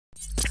Hey,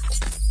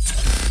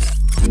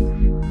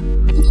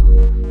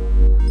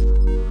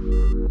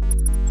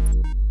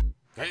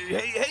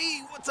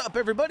 what's up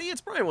everybody? It's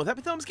Brian with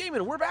HappyThumbsGaming,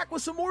 and we're back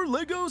with some more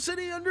Lego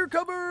City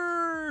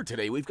Undercover!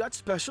 Today we've got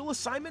Special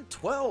Assignment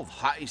 12,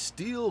 High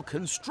Steel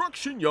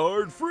Construction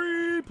Yard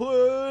Free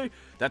Play!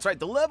 That's right,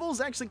 the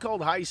level's actually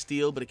called High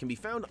Steel, but it can be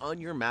found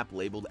on your map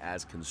labeled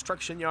as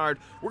Construction Yard.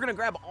 We're gonna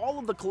grab all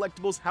of the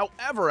collectibles,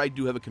 however, I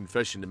do have a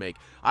confession to make.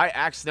 I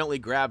accidentally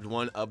grabbed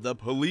one of the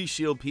police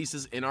shield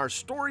pieces in our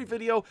story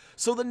video,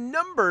 so the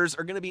numbers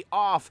are gonna be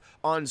off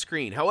on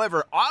screen.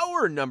 However,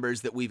 our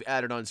numbers that we've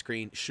added on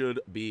screen should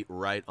be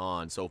right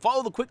on. So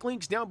follow the quick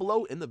links down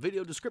below in the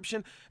video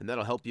description, and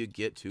that'll help you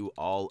get to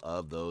all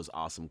of those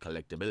awesome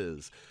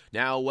collectibles.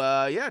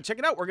 Now, yeah, check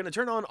it out. We're going to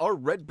turn on our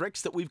red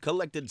bricks that we've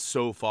collected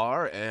so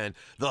far, and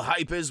the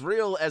hype is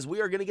real as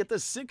we are going to get the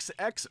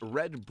 6x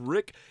red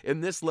brick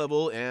in this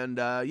level. And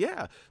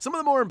yeah, some of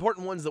the more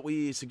important ones that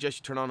we suggest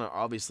you turn on are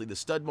obviously the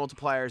stud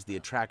multipliers, the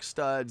attract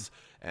studs,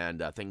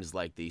 and things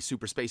like the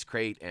super space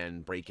crate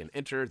and break and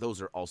enter.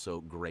 Those are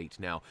also great.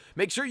 Now,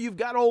 make sure you've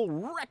got old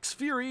Rex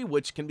Fury,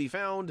 which can be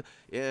found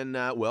in,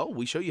 well,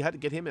 we show you how to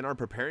get him in our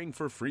preparing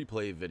for free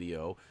play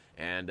video.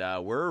 And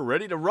we're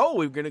ready to roll.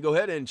 We're going to go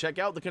ahead and check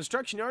out the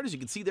construction yard. As you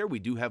can see there, we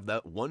do have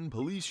that one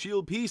police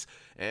shield piece.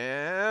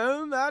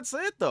 And that's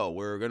it, though.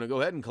 We're going to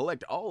go ahead and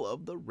collect all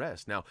of the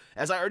rest. Now,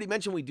 as I already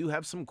mentioned, we do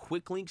have some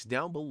quick links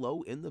down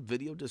below in the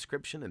video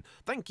description. And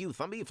thank you,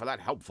 Thumby, for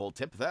that helpful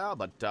tip there.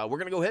 But we're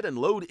going to go ahead and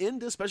load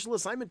into Special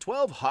Assignment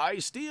 12, High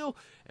Steel.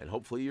 And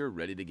hopefully you're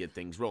ready to get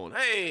things rolling.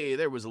 Hey,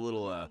 there was a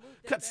little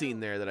cutscene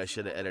there that I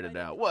should have edited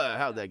out. What?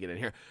 How'd that get in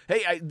here?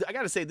 Hey, I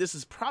got to say, this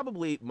is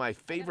probably my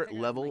favorite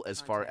level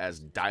as far as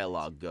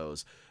dialogue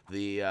goes.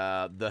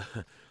 The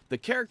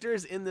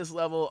characters in this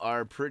level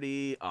are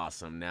pretty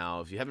awesome. Now,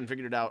 if you haven't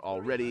figured it out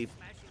already,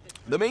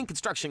 the main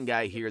construction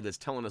guy here that's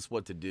telling us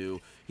what to do,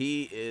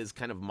 he is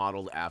kind of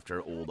modeled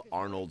after old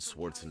Arnold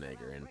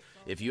Schwarzenegger. And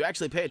if you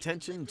actually pay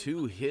attention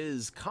to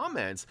his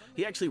comments,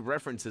 he actually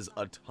references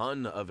a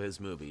ton of his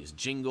movies.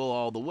 Jingle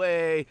All the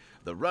Way,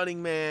 The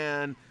Running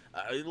Man,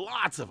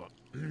 lots of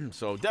them.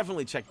 So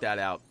definitely check that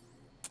out.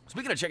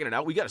 Speaking of checking it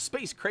out, we got a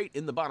space crate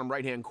in the bottom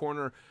right-hand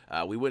corner.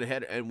 We went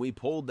ahead and we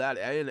pulled that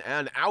in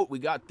and out. We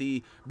got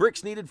the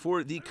bricks needed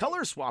for the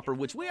color swapper,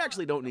 which we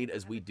actually don't need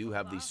as we do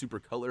have the super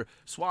color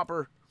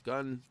swapper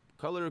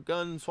color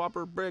gun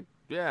swapper brick.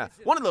 Yeah,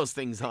 one of those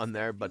things on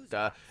there.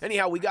 But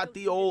anyhow, we got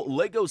the old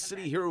Lego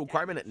City Hero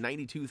requirement at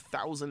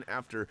 92,000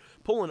 after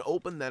pulling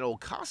open that old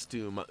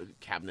costume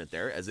cabinet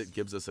there, as it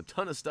gives us a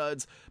ton of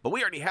studs. But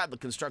we already had the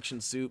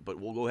construction suit, but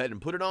we'll go ahead and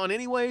put it on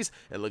anyways.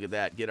 And look at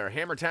that, get our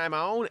hammer time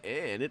on,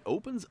 and it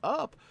opens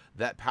up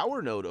that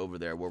power node over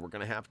there where we're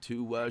going to have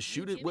to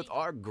shoot it with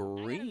our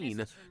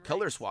green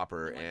color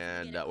swapper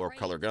and or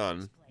color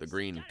gun. The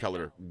green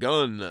color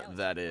gun,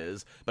 that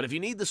is. But if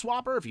you need the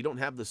swapper, if you don't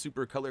have the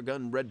super color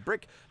gun red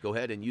brick, go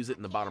ahead and use it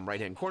in the bottom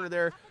right-hand corner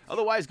there.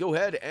 Otherwise, go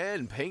ahead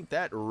and paint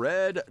that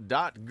red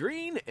dot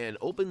green and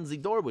open the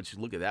door, which,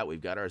 look at that,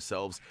 we've got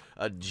ourselves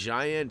a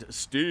giant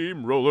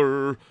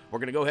steamroller. We're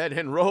going to go ahead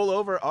and roll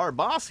over our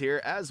boss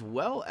here, as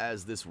well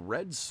as this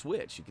red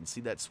switch. You can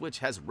see that switch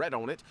has red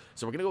on it,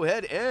 so we're going to go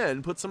ahead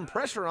and put some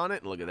pressure on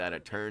it. And look at that,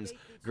 it turns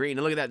green.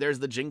 And look at that, there's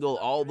the Jingle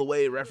All the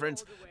Way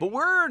reference. But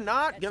we're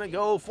not going to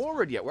go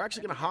forward yet. We're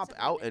actually going to hop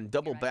out and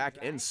double back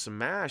and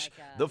smash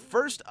the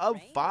first of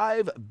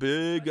 5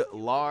 big,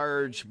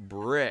 large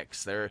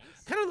bricks. They're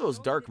kind of those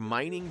dark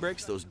mining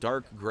bricks, those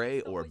dark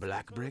gray or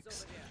black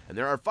bricks. And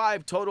there are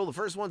 5 total. The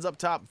first one's up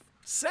top.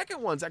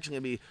 Second one's actually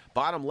going to be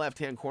bottom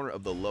left-hand corner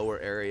of the lower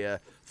area.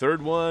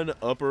 Third one,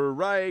 upper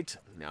right.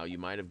 Now, you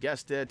might have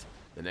guessed it.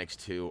 The next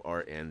 2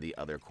 are in the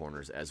other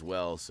corners as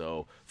well.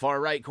 So far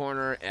right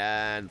corner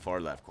and far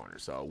left corner.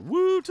 So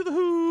woo to the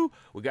who.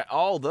 We got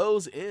all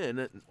those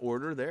in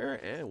order there,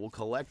 and we'll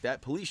collect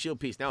that police shield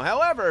piece. Now,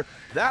 however,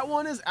 that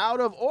one is out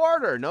of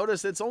order.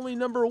 Notice it's only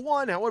number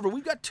 1. However,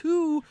 we've got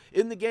 2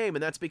 in the game,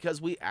 and that's because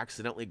we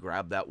accidentally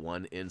grabbed that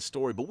one in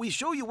story. But we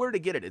show you where to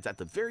get it. It's at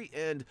the very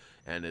end,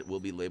 and it will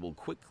be labeled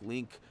Quick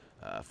Link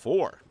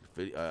 4.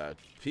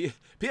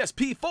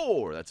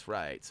 PSP4, that's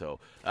right. So,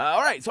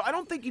 all right, so I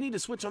don't think you need to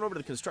switch on over to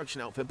the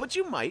construction outfit, but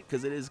you might,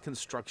 because it is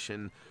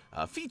construction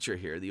feature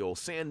here. The old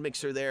sand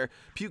mixer there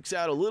pukes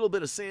out a little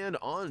bit of sand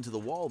onto the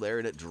wall there,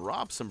 and it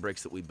drops some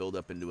bricks that we build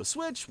up into a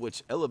switch,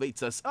 which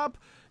elevates us up,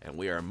 and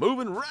we are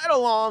moving right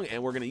along,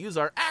 and we're going to use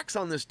our axe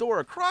on this door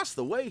across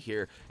the way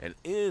here, and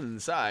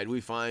inside we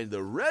find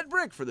the red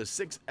brick for the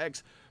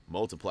 6x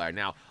multiplier.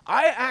 Now,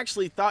 I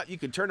actually thought you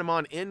could turn them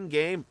on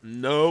in-game.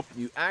 Nope.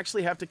 You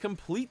actually have to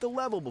complete the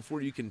level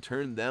before you can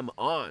turn them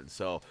on.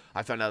 So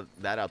I found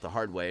that out the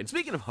hard way. And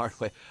speaking of hard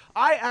way,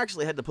 I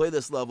actually had to play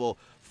this level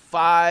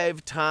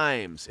 5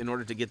 times in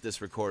order to get this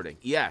recording.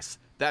 Yes,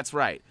 that's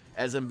right.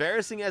 As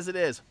embarrassing as it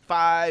is,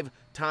 5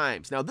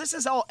 times. Now, this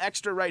is all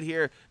extra right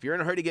here. If you're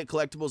in a hurry to get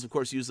collectibles, of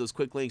course, use those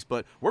quick links,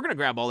 but we're going to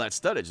grab all that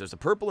studdage. There's a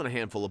purple and a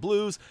handful of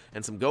blues,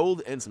 and some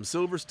gold and some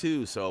silvers,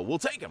 too, so we'll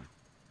take them.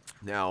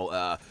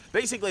 Now,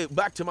 basically,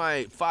 back to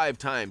my 5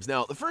 times.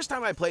 Now, the first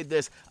time I played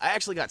this, I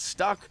actually got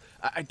stuck.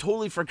 I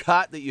totally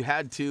forgot that you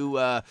had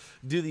to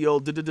do the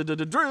old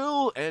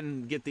drill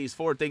and get these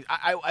 4 things.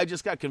 I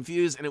just got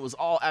confused, and it was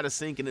all out of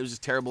sync, and it was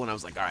just terrible, and I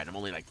was like, all right, I'm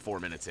only like 4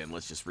 minutes in.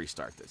 Let's just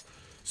restart this.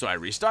 So I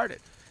restarted,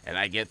 and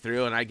I get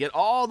through, and I get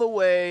all the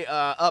way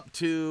up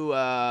to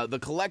the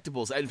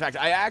collectibles. In fact,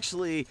 I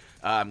actually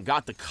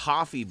got the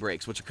coffee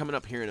breaks, which are coming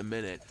up here in a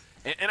minute.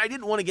 And I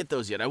didn't want to get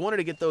those yet. I wanted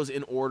to get those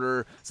in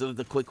order so that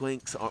the quick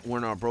links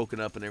weren't all broken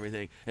up and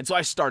everything. And so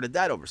I started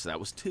that over, so that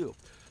was 2.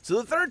 So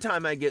the third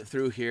time I get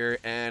through here,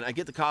 and I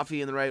get the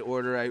coffee in the right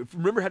order. I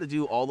remember how to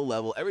do all the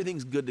level.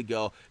 Everything's good to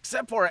go,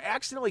 except for I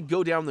accidentally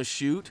go down the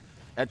chute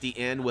at the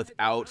end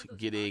without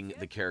getting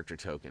the character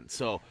token.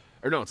 So,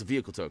 or no, it's a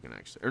vehicle token,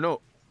 actually. Or no,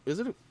 is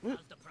it?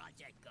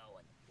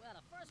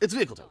 It's a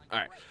vehicle token. All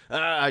right.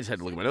 I just had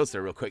to look at my notes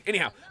there real quick.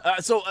 Anyhow,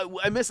 so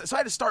I missed it. So I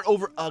had to start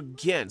over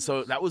again.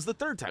 So that was the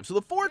 3rd time. So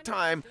the 4th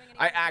time,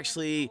 I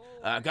actually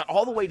got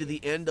all the way to the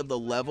end of the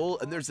level,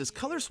 and there's this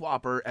color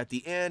swapper at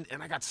the end,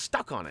 and I got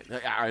stuck on it.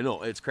 I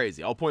know, it's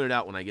crazy. I'll point it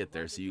out when I get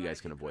there so you guys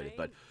can avoid it.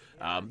 But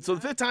so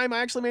the 5th time, I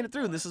actually made it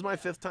through, and this is my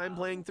 5th time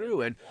playing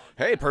through. And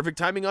hey, perfect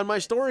timing on my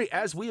story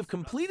as we have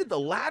completed the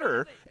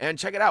ladder. And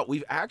check it out,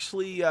 we've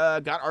actually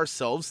got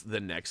ourselves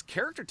the next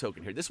character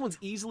token here. This one's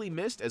easily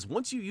missed, as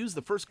once you use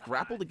the first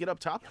grapple to get up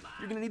top,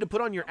 you're going to need to put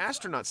on your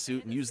astronaut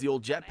suit and use the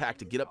old jetpack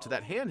to get up to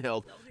that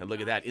handheld. And look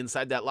at that,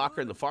 inside that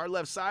locker in the far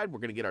left side, we're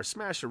going to get our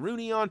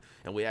Smash-a-Rooney on,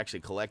 and we actually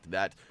collect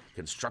that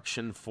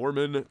construction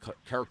foreman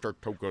character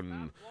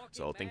token.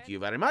 So thank you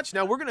very much.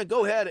 Now we're going to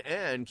go ahead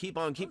and keep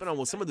on keeping on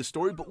with some of the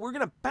story, but we're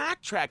going to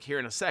backtrack here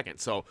in a second.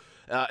 So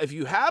if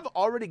you have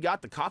already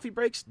got the coffee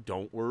breaks,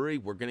 don't worry,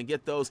 we're going to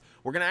get those.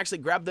 We're going to actually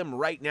grab them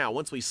right now.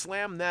 Once we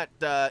slam that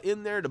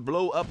in there to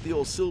blow up the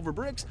old silver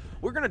bricks,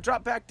 we're going to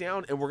drop back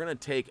down, and we're going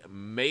to take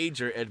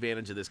major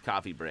advantage of this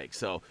coffee break.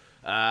 So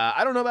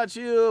I don't know about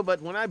you,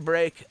 but when I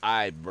break,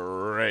 I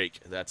break.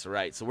 That's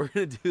right. So we're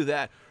going to do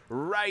that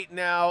right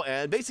now.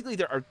 And basically,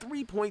 there are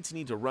 3 points you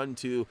need to run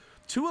to.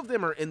 2 of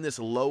them are in this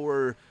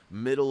lower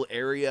middle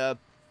area.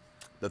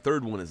 The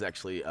 3rd one is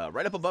actually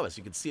right up above us.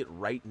 You can see it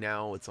right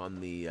now. It's on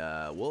the,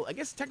 well, I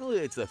guess technically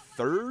it's the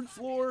 3rd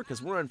floor,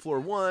 because we're on floor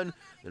 1,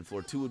 then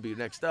floor 2 would be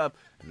next up,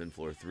 and then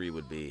floor 3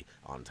 would be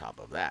on top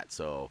of that.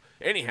 So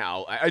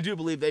anyhow, I do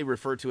believe they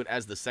refer to it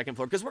as the 2nd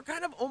floor, because we're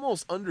kind of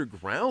almost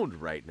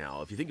underground right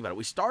now, if you think about it.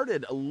 We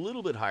started a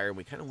little bit higher, and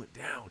we kind of went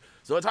down.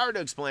 So it's hard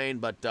to explain,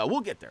 but we'll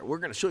get there. We're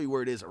going to show you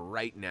where it is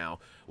right now.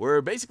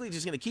 We're basically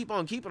just going to keep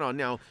on keeping on.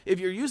 Now, if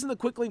you're using the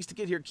quick links to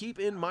get here, keep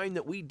in mind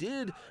that we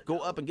did go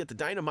up and get the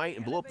dynamite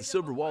and blow up the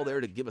silver wall there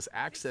to give us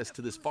access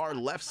to this far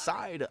left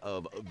side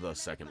of the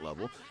 2nd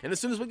level. And as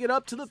soon as we get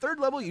up to the 3rd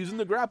level using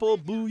the grapple,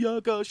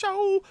 booyaka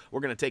show,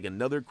 we're going to take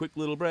another quick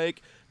little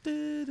break.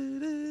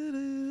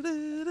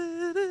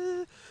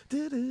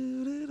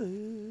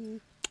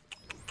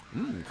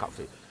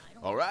 Coffee.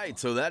 All right,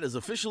 so that is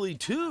officially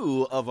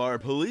 2 of our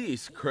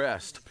Police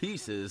Crest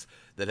pieces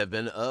that have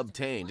been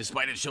obtained,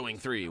 despite it showing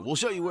 3. We'll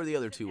show you where the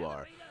other 2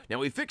 are. Now,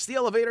 we fixed the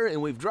elevator,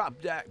 and we've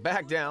dropped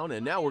back down,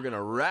 and now we're going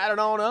to rat it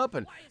on up,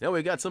 and now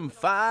we've got some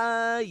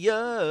fire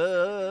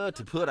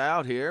to put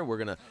out here. We're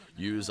going to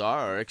use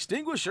our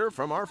extinguisher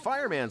from our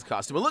fireman's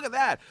costume. And look at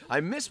that. I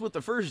missed with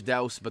the first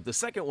douse, but the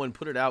second one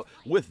put it out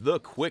with the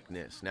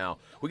quickness. Now,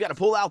 we got to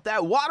pull out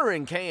that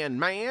watering can,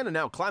 man, and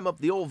now climb up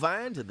the old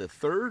vine to the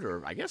 3rd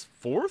or, I guess,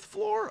 4th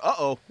floor.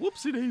 Uh-oh.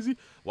 Whoopsie daisy.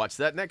 Watch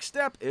that next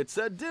step. It's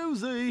a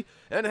doozy.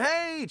 And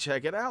hey,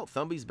 check it out.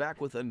 Thumbie's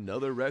back with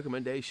another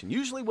recommendation.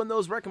 Usually when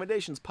those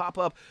recommendations pop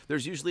up,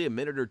 there's usually a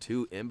minute or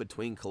 2 in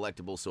between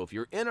collectibles. So if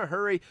you're in a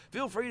hurry,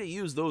 feel free to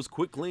use those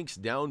quick links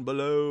down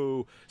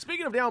below.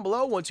 Speaking of down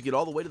below, once you get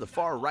all the way to the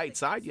far right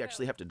side, you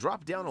actually have to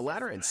drop down a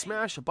ladder and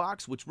smash a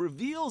box which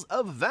reveals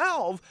a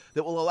valve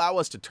that will allow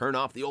us to turn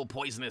off the old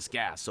poisonous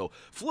gas. So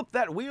flip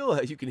that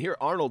wheel. You can hear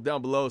Arnold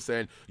down below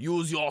saying,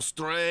 use your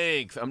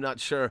strength. I'm not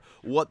sure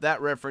what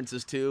that reference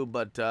is to,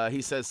 but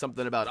he says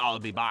something about, I'll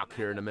be back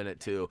here in a minute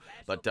too.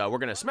 But we're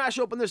going to smash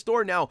open this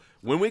door. Now,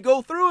 when we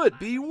go through it,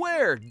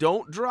 beware.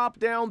 Don't drop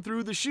down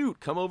through the chute.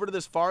 Come over to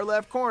this far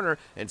left corner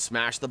and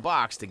smash the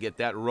box to get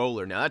that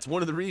roller. Now, that's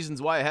one of the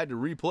reasons why I had to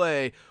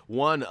replay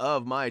one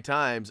of my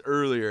times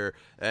earlier,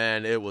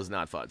 and it was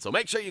not fun. So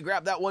make sure you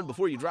grab that one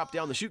before you drop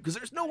down the chute, because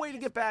there's no way to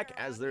get back,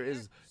 as there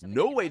is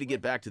no way to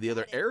get back to the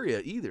other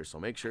area either. So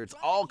make sure it's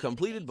all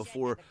completed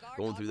before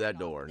going through that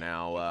door.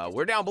 Now,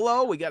 we're down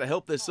below. We got to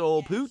help this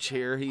old pooch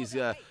here. He's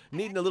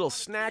needing a little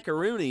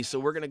snack-a-rooney, so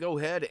we're going to go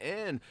ahead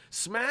and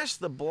smash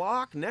the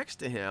block next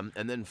to him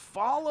and then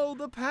follow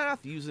the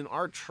path using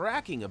our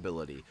tracking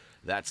ability.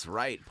 That's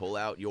right, pull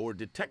out your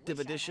detective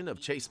edition of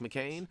Chase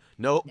McCain.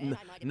 Nope,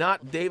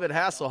 not David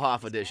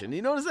Hasselhoff edition.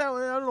 You notice that?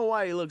 I don't know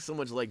why he looks so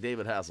much like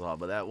David Hasselhoff,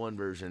 but that one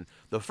version,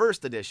 the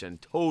first edition,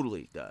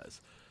 totally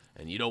does.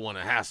 And you don't want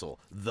to hassle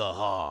the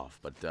Hoff.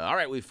 But, all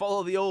right, we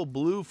follow the old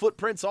blue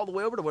footprints all the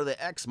way over to where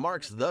the X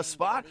marks the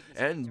spot.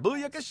 And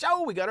booyaka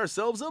show, we got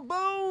ourselves a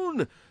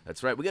bone.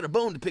 That's right, we got a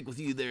bone to pick with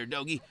you there,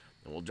 doggy.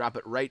 And we'll drop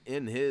it right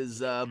in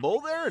his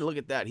bowl there, and look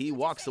at that. He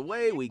walks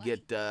away. We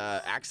get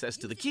access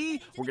to the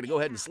key. We're going to go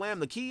ahead and slam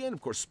the key in.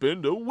 Of course,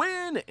 spin to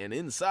win. And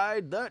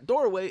inside that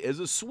doorway is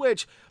a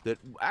switch that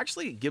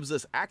actually gives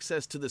us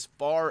access to this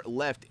far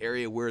left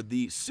area where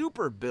the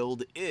super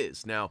build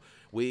is. Now,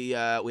 we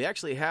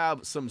actually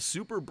have some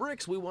super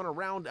bricks we want to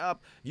round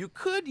up. You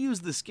could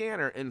use the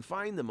scanner and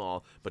find them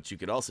all, but you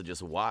could also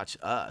just watch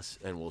us,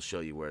 and we'll show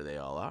you where they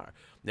all are.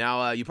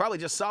 Now, you probably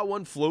just saw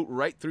one float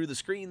right through the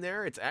screen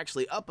there. It's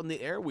actually up in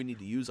the air. We need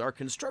to use our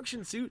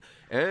construction suit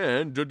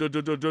and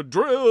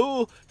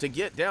drill to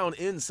get down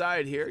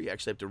inside here. You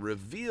actually have to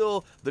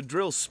reveal the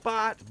drill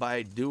spot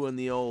by doing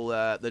the old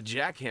the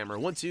jackhammer.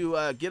 Once you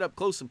get up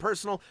close and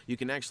personal, you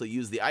can actually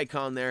use the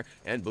icon there,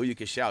 and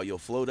booyakashow, you'll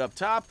float up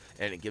top,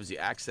 and it gives you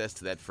access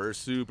to that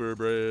first super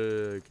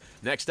brick.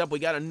 Next up, we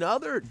got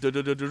another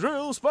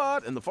drill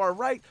spot in the far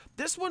right.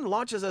 This one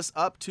launches us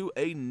up to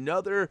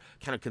another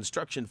kind of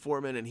construction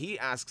foreman, and he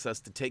asks us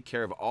to take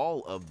care of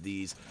all of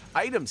these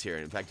items here.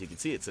 And in fact, you can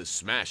see it says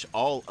smash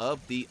all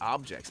of the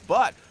objects.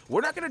 But we're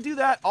not going to do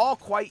that all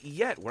quite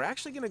yet. We're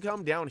actually going to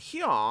come down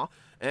here,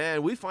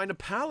 and we find a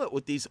pallet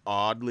with these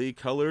oddly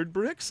colored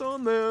bricks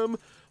on them.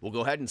 We'll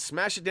go ahead and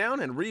smash it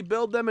down and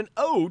rebuild them, and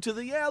oh, to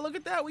the, yeah, look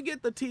at that, we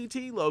get the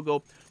TT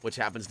logo, which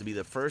happens to be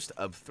the first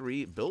of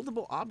 3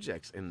 buildable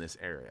objects in this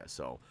area.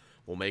 So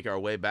we'll make our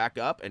way back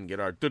up and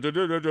get our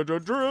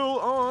drill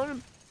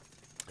on,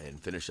 and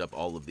finish up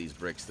all of these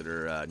bricks that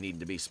are needing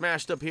to be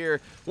smashed up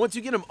here. Once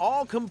you get them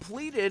all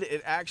completed,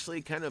 it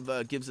actually kind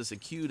of gives us a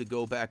cue to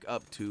go back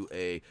up to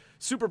a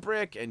super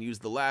brick and use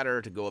the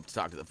ladder to go up to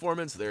talk to the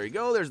foreman. So there you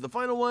go. There's the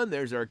final one.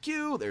 There's our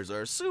cue. There's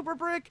our super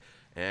brick.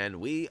 And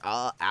we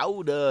are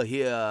out of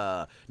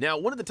here. Now,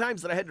 one of the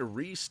times that I had to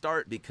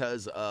restart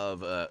because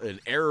of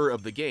an error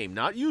of the game,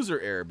 not user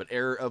error, but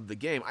error of the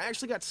game, I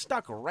actually got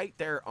stuck right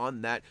there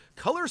on that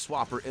color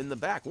swapper in the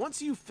back.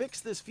 Once you fix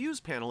this fuse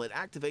panel, it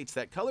activates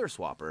that color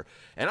swapper,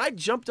 and I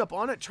jumped up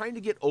on it trying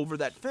to get over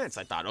that fence.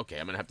 I thought, okay,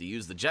 I'm going to have to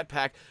use the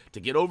jetpack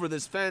to get over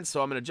this fence,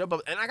 so I'm going to jump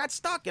up, and I got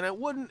stuck, and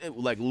it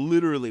like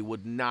literally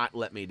would not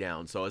let me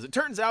down. So as it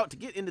turns out, to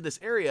get into this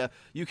area,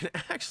 you can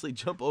actually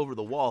jump over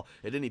the wall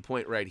at any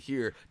point right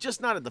here. Just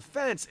not at the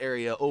fence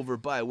area over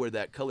by where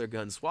that color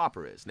gun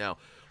swapper is. Now,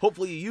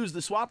 hopefully you use the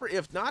swapper.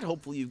 If not,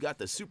 hopefully you've got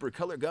the super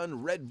color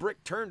gun red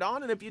brick turned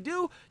on, and if you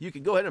do, you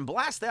can go ahead and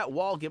blast that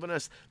wall, giving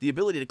us the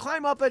ability to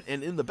climb up it,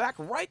 and in the back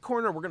right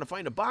corner, we're going to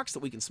find a box that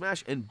we can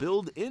smash and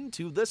build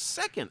into the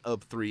second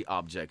of 3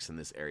 objects in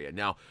this area.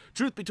 Now,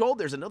 truth be told,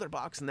 there's another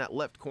box in that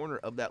left corner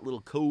of that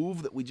little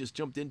cove that we just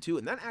jumped into,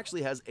 and that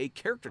actually has a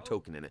character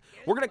token in it.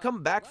 We're going to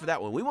come back for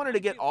that one. We wanted to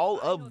get all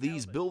of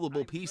these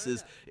buildable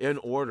pieces in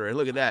order, and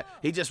look at that.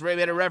 He just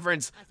made a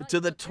reference to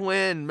the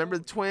Twin. Remember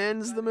the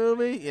Twins, the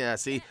movie? Yeah,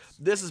 see,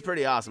 this is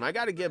pretty awesome. I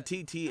got to give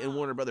TT and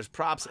Warner Brothers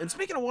props. And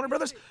speaking of Warner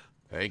Brothers,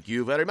 thank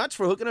you very much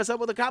for hooking us up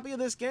with a copy of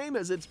this game,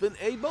 as it's been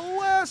a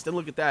blast. And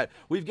look at that.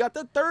 We've got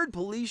the 3rd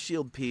police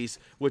shield piece,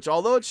 which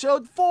although it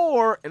showed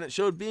 4 and it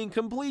showed being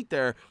complete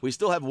there, we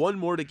still have 1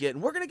 more to get.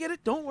 And we're going to get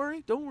it. Don't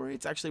worry. Don't worry.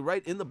 It's actually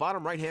right in the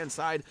bottom right-hand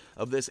side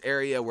of this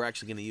area. We're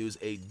actually going to use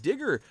a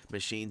digger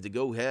machine to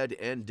go ahead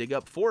and dig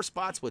up 4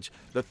 spots, which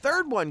the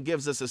 3rd one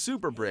gives us a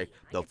super brick.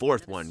 The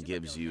 4th one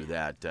gives you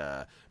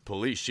that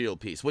police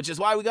shield piece, which is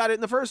why we got it in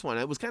the first one.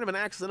 It was kind of an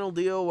accidental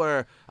deal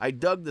where I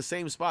dug the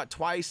same spot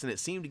twice and it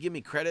seemed to give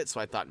me credit,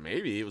 so I thought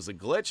maybe it was a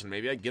glitch and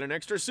maybe I'd get an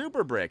extra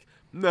super brick.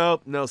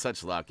 Nope, no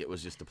such luck. It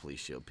was just a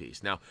police shield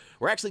piece. Now,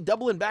 we're actually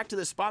doubling back to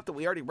the spot that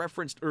we already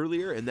referenced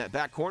earlier in that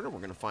back corner. We're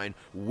going to find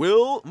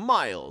Will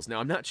Miles. Now,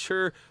 I'm not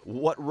sure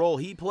what role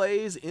he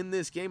plays in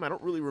this game. I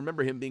don't really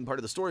remember him being part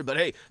of the story, but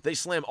hey, they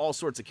slam all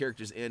sorts of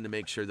characters in to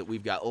make sure that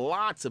we've got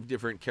lots of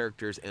different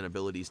characters and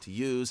abilities to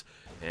use.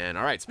 And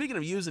all right, speaking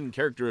of using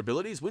character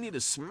abilities, we need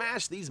to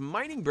smash these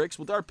mining bricks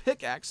with our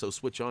pickaxe. So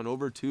switch on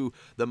over to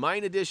the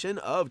mine edition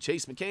of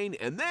Chase McCain,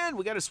 and then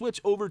we got to switch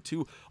over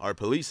to our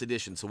police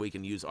edition so we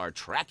can use our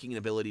tracking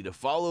ability to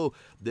follow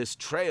this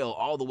trail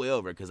all the way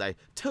over, because I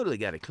totally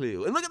got a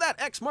clue. And look at that,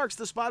 X marks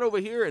the spot over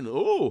here, and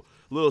oh,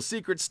 little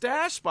secret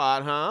stash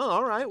spot, huh?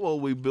 All right, well,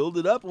 we build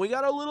it up, and we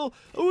got a little,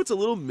 oh, it's a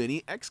little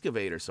mini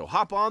excavator. So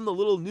hop on the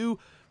little new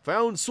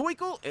found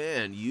Soicle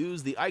and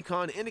use the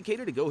icon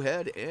indicator to go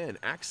ahead and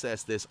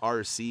access this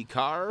RC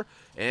car.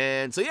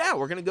 And so yeah,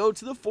 we're gonna go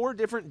to the 4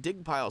 different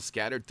dig piles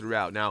scattered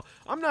throughout. Now,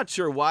 I'm not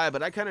sure why,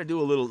 but I kind of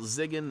do a little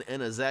zigging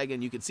and a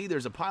zagging. You can see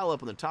there's a pile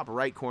up in the top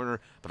right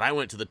corner, but I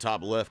went to the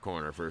top left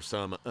corner for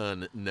some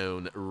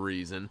unknown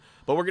reason.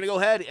 But we're gonna go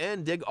ahead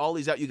and dig all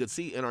these out. You can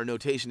see in our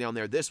notation down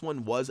there, this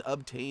one was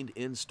obtained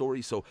in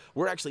story, so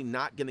we're actually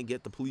not gonna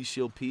get the police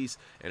shield piece,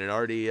 and it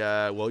already,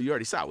 well, you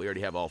already saw it. We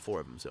already have all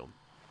 4 of them, so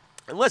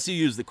Unless you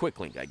use the quick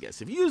link, I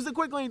guess. If you use the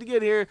quick link to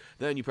get here,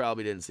 then you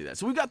probably didn't see that.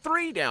 So we've got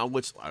 3 down,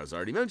 which, as I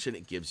already mentioned,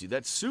 it gives you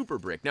that super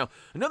brick. Now,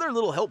 another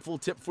little helpful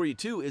tip for you,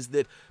 too, is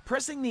that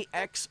pressing the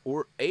X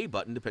or A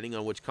button, depending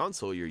on which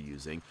console you're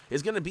using,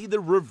 is going to be the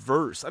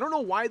reverse. I don't know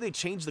why they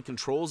changed the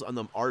controls on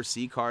the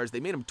RC cars. They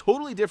made them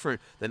totally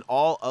different than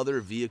all other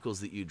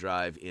vehicles that you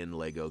drive in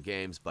Lego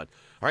games. But,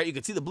 all right, you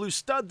can see the blue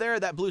stud there.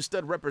 That blue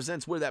stud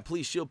represents where that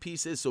police shield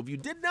piece is. So if you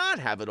did not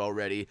have it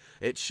already,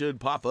 it should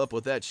pop up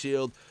with that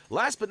shield.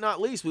 Last but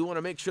not least, we want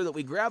to make sure that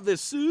we grab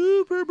this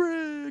super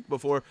brick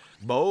before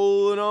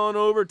bowling on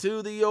over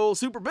to the old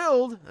super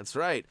build. That's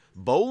right.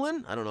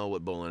 Bowling? I don't know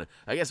what bowling is.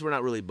 I guess we're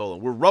not really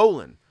bowling. We're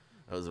rolling.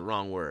 That was the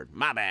wrong word.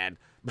 My bad.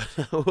 But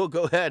we'll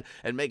go ahead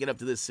and make it up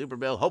to this super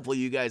build. Hopefully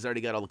you guys already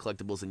got all the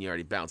collectibles and you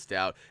already bounced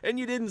out and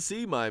you didn't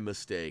see my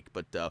mistake.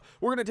 But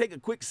we're going to take a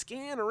quick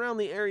scan around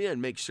the area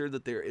and make sure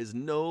that there is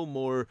no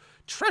more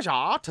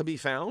treasure to be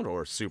found,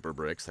 or super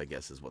bricks, I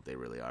guess is what they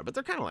really are. But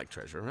they're kind of like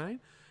treasure, right?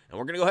 And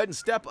we're going to go ahead and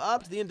step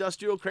up to the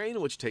industrial crane,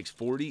 which takes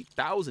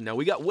 40,000. Now,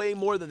 we got way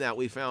more than that.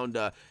 We found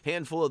a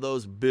handful of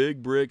those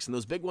big bricks, and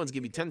those big ones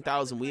give you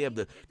 10,000. We have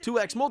the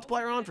 2x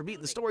multiplier on for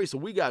beating the story, so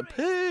we got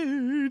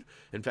paid.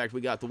 In fact,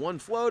 we got the one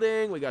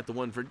floating, we got the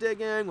one for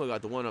digging, we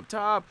got the one up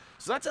top.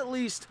 So that's at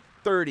least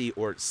 30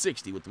 or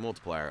 60 with the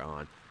multiplier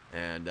on.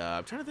 And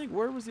I'm trying to think,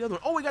 where was the other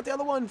one? Oh, we got the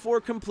other one for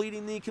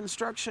completing the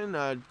construction,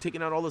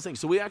 taking out all those things.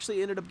 So we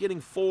actually ended up getting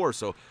 4.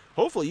 So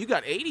hopefully you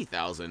got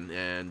 80,000.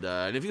 And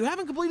if you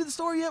haven't completed the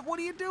story yet, what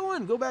are you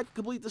doing? Go back and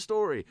complete the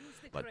story.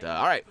 But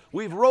all right,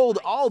 we've rolled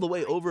all the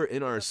way over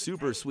in our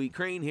super sweet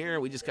crane here.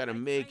 We just got to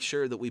make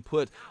sure that we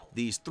put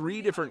these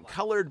 3 different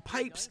colored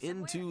pipes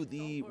into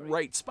the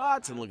right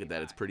spots. And look at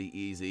that, it's pretty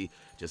easy.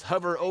 Just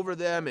hover over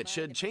them. It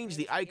should change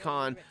the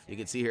icon. You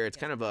can see here it's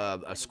kind of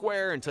a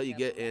square until you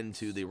get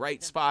into the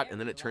right spot, and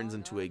then it turns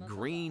into a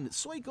green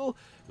circle.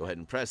 Go ahead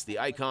and press the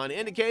icon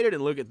indicated,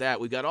 and look at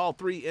that. We got all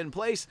 3 in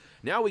place.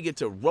 Now we get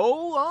to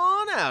roll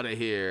on out of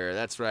here.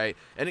 That's right.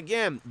 And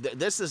again,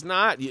 this is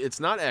not, it's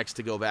not X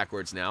to go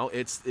backwards now.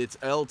 It's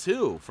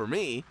L2 for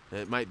me.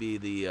 It might be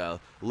the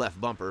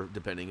left bumper,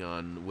 depending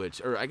on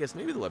which, or I guess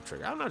maybe the left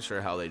trigger. I'm not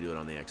sure how they do it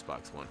on the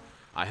Xbox One.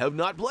 I have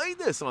not played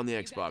this on the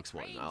Xbox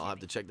One. I'll have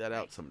to check that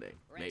out someday.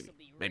 Maybe.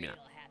 Maybe not.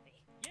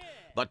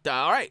 But,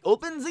 all right,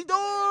 opens the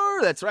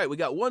door. That's right. We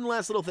got one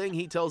last little thing.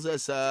 He tells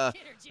us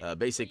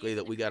basically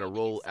that we got to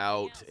roll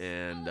out,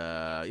 and,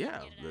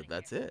 yeah,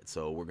 that's it.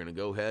 So we're going to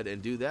go ahead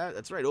and do that.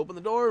 That's right. Open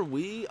the door.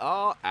 We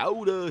are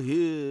out of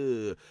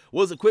here.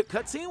 Was a quick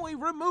cutscene. We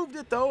removed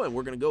it, though, and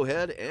we're going to go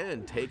ahead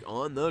and take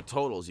on the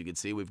totals. You can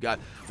see we've got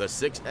the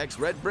 6x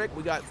red brick.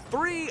 We got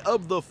 3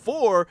 of the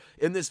 4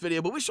 in this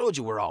video, but we showed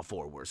you where all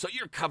 4 were, so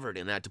you're covered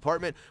in that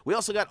department. We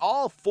also got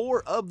all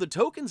 4 of the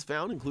tokens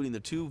found, including the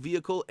 2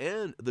 vehicle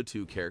and the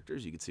 2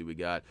 characters. You can see we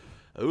got,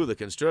 oh, the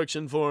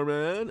construction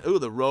foreman, oh,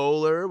 the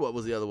roller, what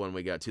was the other one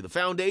we got to? The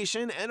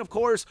foundation, and of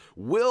course,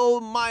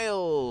 Will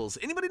Miles.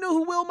 Anybody know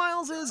who Will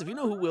Miles is? If you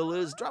know who Will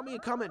is, drop me a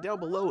comment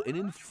down below and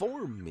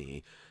inform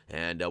me.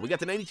 And we got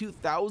the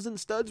 92,000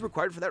 studs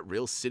required for that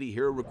Real City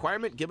Hero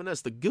requirement, giving us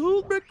the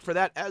gold brick for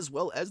that, as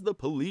well as the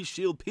police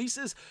shield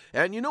pieces.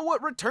 And you know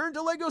what return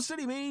to Lego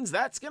City means?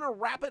 That's going to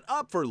wrap it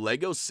up for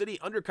Lego City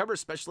Undercover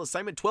Special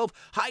Assignment 12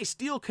 High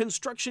Steel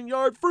Construction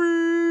Yard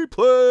Free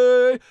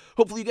Play.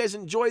 Hopefully you guys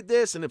enjoyed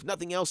this, and if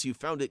nothing else, you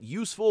found it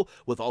useful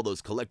with all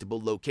those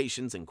collectible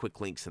locations and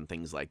quick links and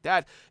things like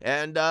that.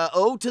 And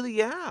oh, to the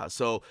yeah.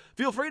 So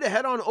feel free to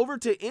head on over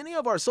to any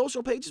of our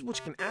social pages,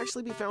 which can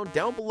actually be found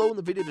down below in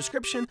the video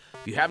description.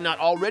 If you have not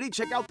already,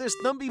 check out this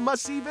Thumbie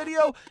must-see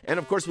video. And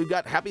of course, we've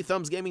got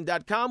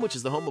HappyThumbsGaming.com, which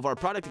is the home of our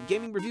product and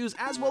gaming reviews,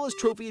 as well as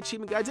trophy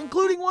achievement guides,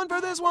 including one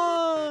for this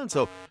one.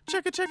 So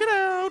check it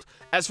out.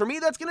 As for me,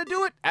 that's going to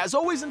do it. As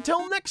always,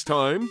 until next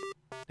time.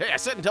 Hey, I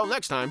said until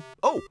next time.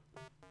 Oh,